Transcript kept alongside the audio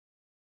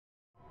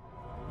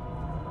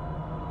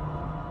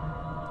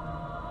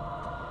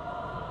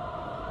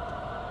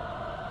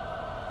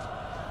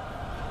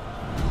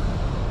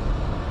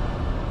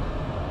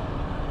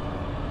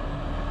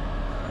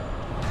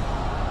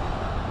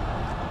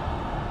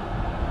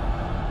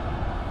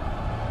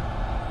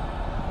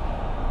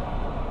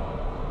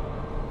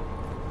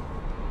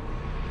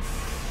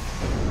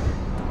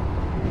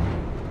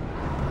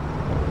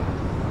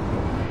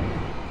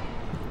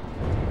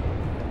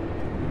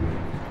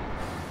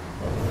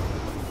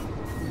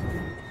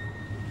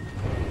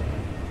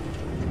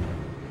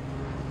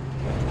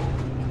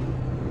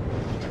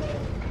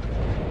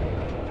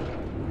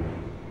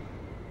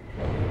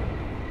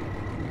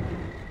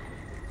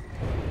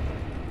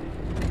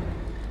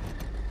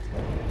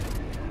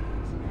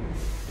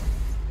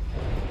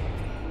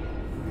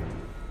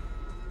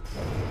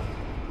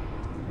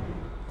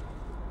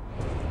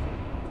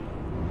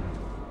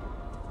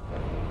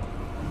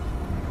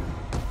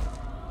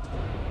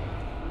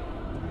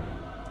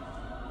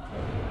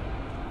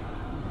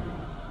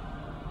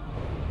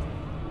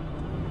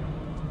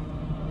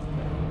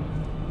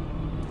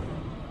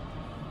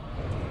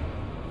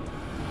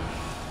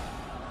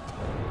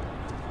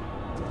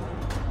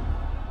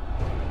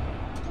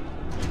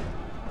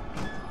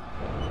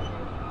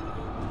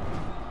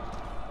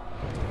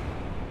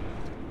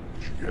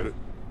Get it?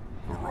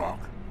 The Rock.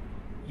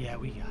 Yeah,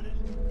 we got it.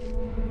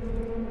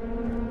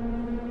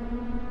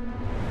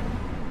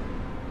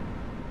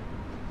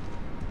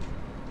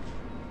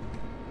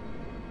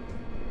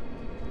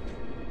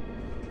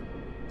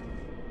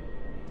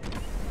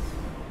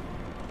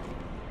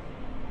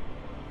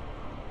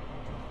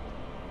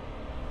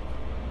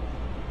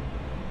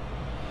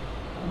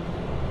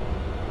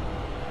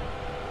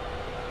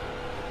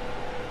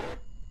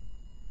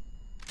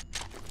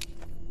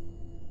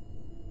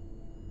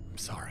 I'm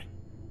sorry.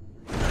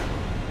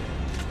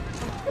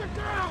 The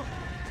girl!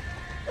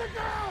 The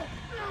girl!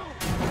 No!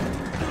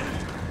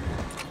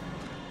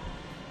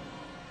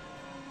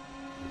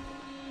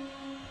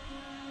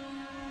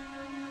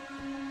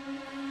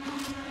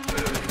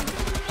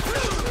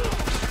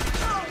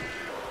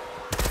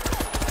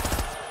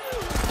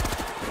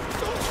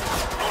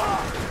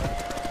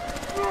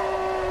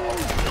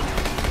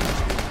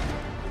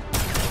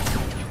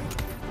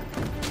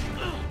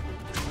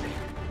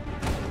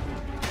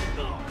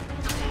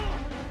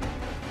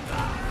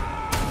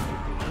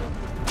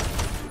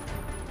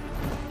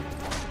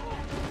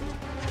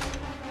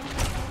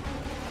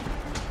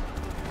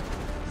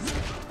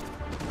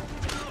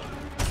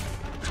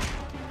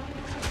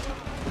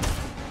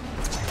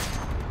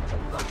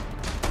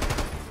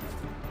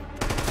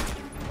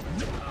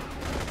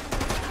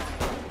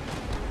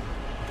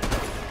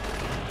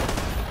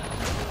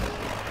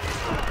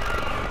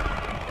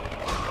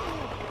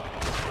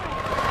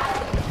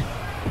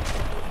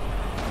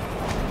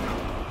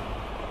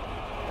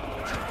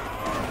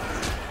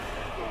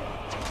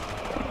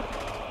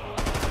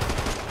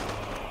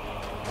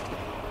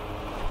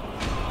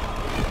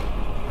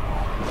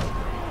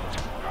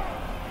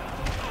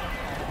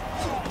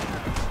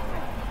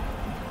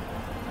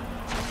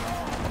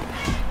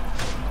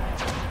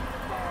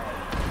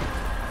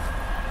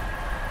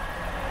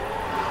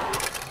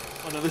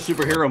 Another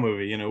superhero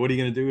movie, you know, what are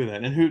you going to do with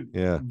that?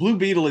 And Blue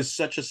Beetle is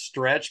such a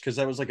stretch because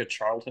that was like a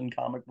Charlton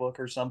comic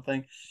book or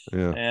something.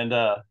 Yeah. And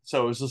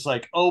so it was just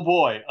like, oh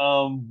boy,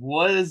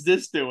 what is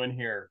this doing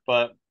here?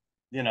 But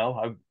you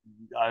know,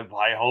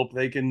 I hope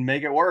they can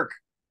make it work,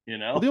 you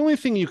know. Well, the only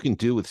thing you can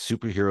do with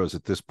superheroes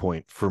at this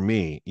point, for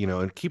me, you know,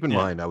 and keep in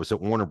mind, I was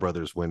at Warner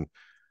Brothers when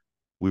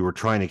we were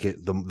trying to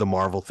get the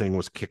Marvel thing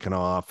was kicking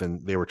off,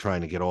 and they were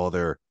trying to get all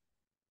their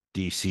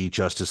DC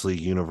Justice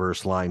League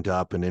universe lined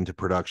up and into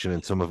production,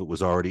 and some of it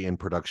was already in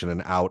production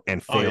and out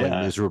and failing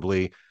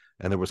miserably.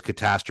 And there was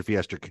catastrophe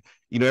after,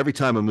 you know, every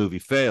time a movie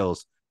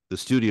fails, the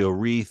studio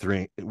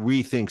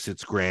rethinks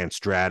its grand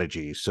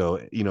strategy.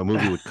 So, you know, a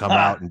movie would come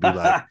out and be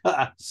like,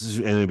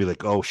 and it'd be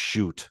like, oh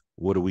shoot,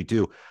 what do we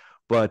do?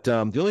 But the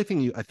only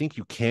thing I think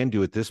you can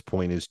do at this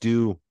point is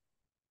do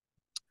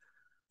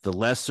the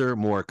lesser,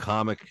 more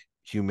comic,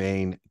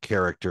 humane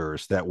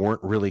characters that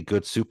weren't really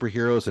good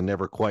superheroes and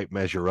never quite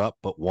measure up,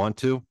 but want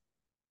to.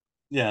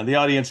 Yeah, the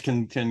audience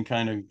can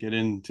kind of get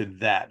into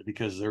that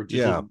because they're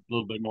just a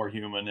little bit more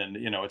human, and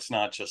you know, it's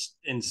not just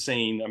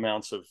insane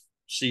amounts of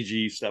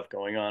CG stuff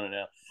going on. And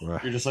now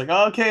you're just like,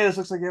 oh, okay, this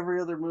looks like every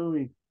other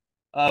movie.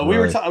 We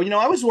were, you know,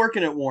 I was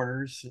working at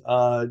Warner's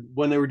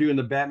when they were doing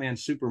the Batman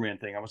Superman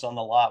thing. I was on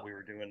the lot. We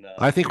were doing.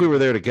 I think we were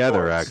there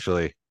together, Storks.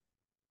 actually.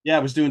 Yeah, I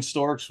was doing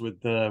Storks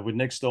with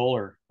Nick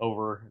Stoller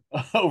over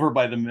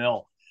by the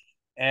mill,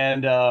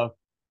 and one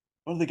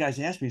of the guys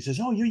asked me. He says,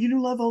 "Oh,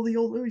 you love all the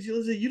old movies.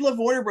 You love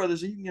Warner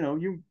Brothers. You know,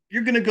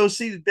 you're gonna go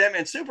see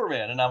Batman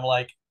Superman." And I'm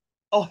like,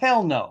 "Oh,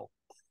 hell no."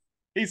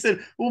 He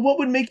said, "Well, what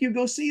would make you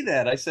go see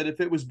that?" I said,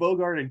 "If it was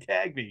Bogart and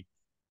Cagney,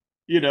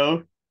 you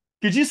know."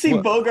 Could you see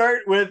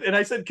Bogart with? And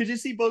I said, could you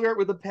see Bogart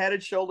with the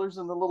padded shoulders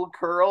and the little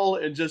curl,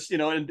 and just, you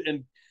know,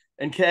 and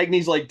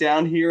Cagney's like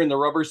down here in the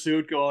rubber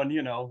suit, going,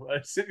 you know,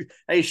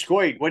 hey,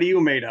 Squeak, what are you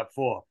made up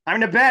for?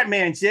 I'm the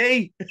Batman,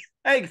 see?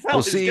 Hey,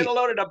 fellas, get a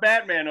load of the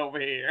Batman over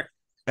here.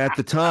 At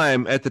the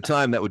time,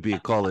 that would be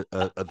at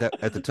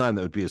the time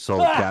that would be a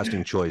solid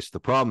casting choice. The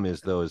problem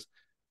is, though, is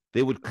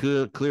they would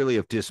clearly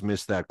have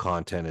dismissed that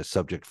content as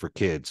subject for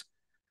kids.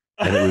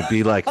 And it would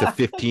be like the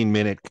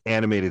 15-minute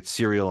animated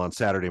serial on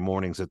Saturday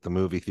mornings at the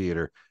movie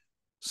theater.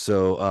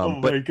 So,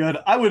 my God,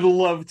 I would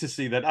love to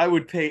see that. I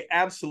would pay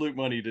absolute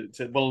money to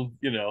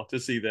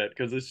see that,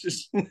 because it's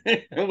just,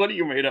 what are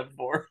you made up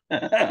for?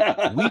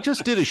 We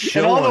just did a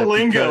show. And all the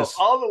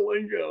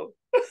lingo.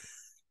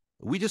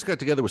 We just got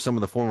together with some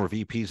of the former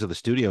VPs of the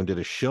studio and did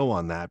a show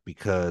on that,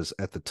 because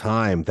at the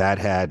time that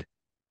had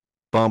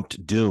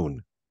bumped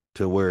Dune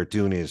to where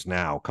Dune is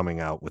now, coming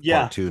out with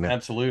part 2 now.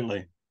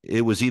 Absolutely.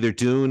 It was either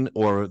Dune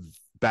or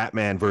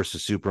Batman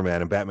versus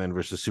Superman, and Batman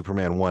versus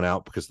Superman won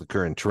out because of the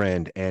current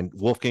trend. And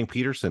Wolfgang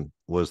Peterson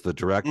was the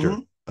director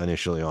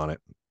initially on it.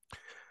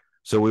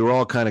 So we were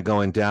all kind of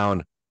going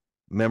down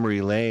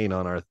memory lane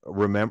on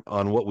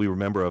what we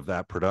remember of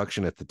that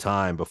production at the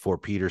time, before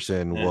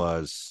Peterson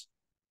was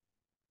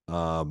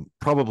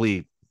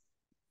probably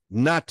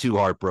not too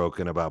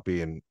heartbroken about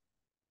being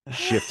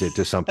shifted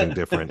to something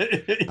different.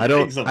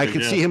 I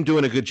can see him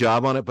doing a good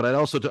job on it, but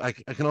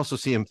I can also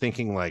see him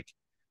thinking like,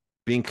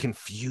 being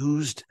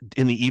confused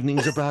in the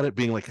evenings about it,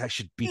 being like, I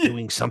should be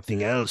doing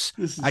something else.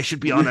 I should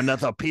be on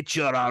another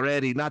picture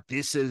already. Not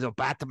this is a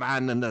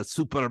Batman and a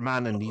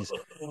Superman and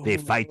they're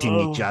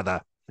fighting each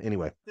other.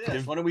 Anyway.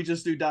 Yeah, why don't we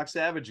just do Doc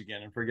Savage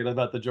again and forget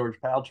about the George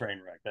Powell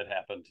train wreck that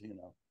happened, you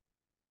know?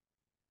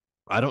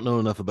 I don't know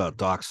enough about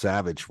Doc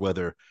Savage,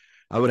 whether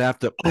I would have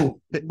to. Oh,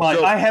 my,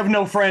 I have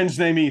no friends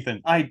named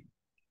Ethan.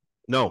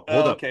 No,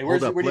 hold up. Okay, where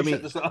do you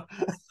set this up?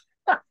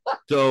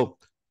 So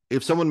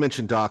if someone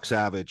mentioned Doc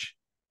Savage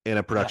in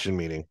a production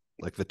meeting,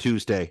 like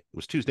it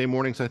was Tuesday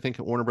mornings, I think,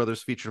 at Warner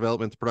Brothers Feature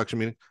Development, the production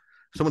meeting,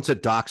 someone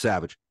said Doc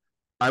Savage,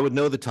 I would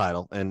know the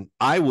title, and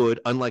I would,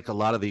 unlike a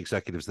lot of the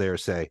executives there,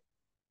 say,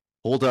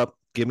 hold up,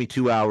 give me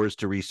 2 hours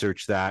to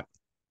research that.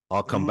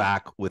 I'll come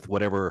back with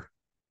whatever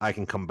I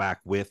can come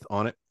back with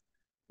on it.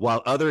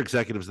 While other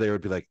executives there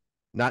would be like,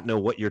 not know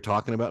what you're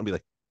talking about and be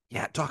like,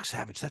 yeah, Doc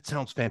Savage, that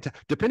sounds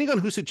fantastic. Depending on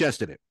who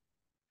suggested it.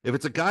 If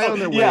it's a guy on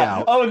their way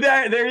out. Oh,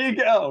 there you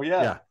go.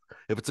 Yeah.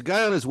 If it's a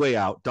guy on his way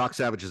out, Doc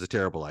Savage is a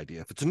terrible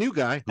idea. If it's a new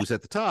guy who's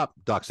at the top,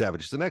 Doc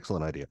Savage is an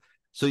excellent idea.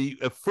 So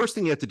first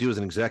thing you have to do as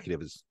an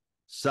executive is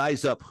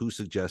size up who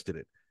suggested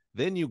it.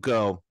 Then you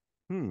go,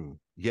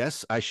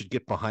 yes, I should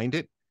get behind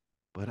it,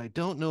 but I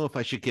don't know if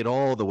I should get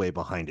all the way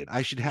behind it.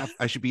 I should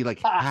be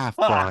like half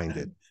behind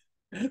it.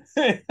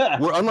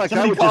 We're unlike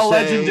I would call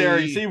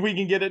Legendary, see if we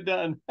can get it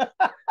done.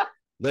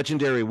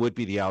 Legendary would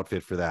be the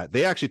outfit for that.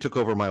 They actually took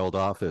over my old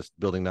office,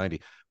 Building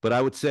 90. But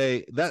I would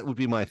say that would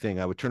be my thing.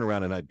 I would turn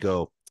around and I'd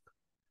go,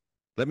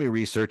 let me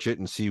research it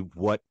and see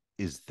what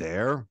is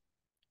there.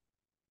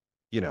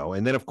 You know,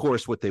 and then of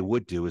course what they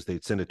would do is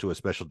they'd send it to a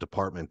special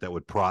department that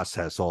would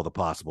process all the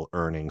possible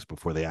earnings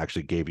before they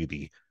actually gave you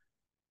the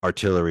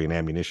artillery and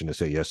ammunition to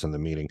say yes in the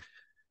meeting.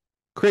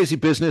 Crazy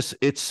business.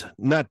 It's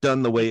not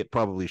done the way it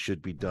probably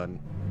should be done.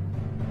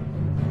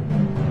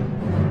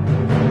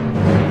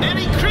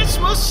 Merry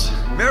Christmas!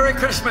 Merry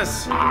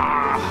Christmas!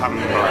 Ah,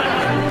 humbug.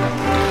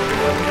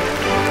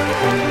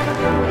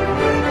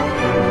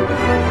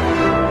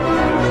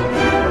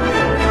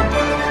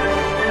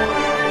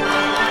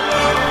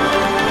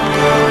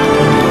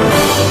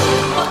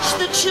 Watch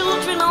the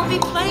children I'll be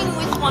playing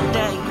with one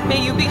day.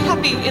 May you be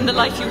happy in the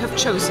life you have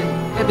chosen,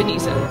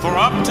 Ebenezer. For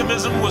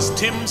optimism was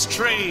Tim's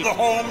trade. The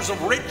homes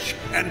of rich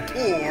and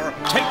poor.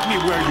 Take me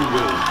where you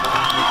will.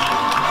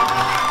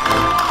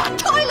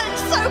 Toilet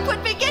soap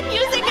would begin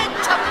using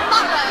it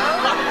tomorrow.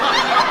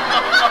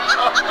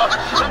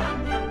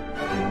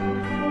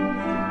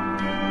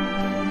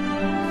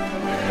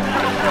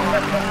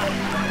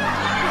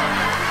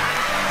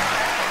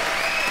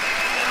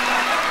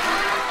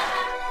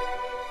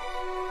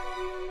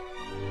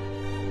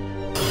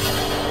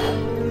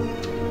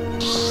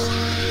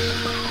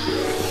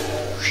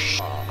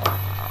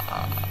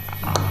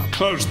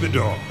 Close the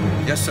door.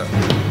 Yes, sir.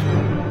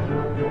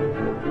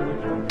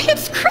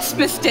 It's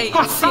Christmas Day,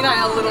 you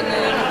senile little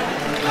man.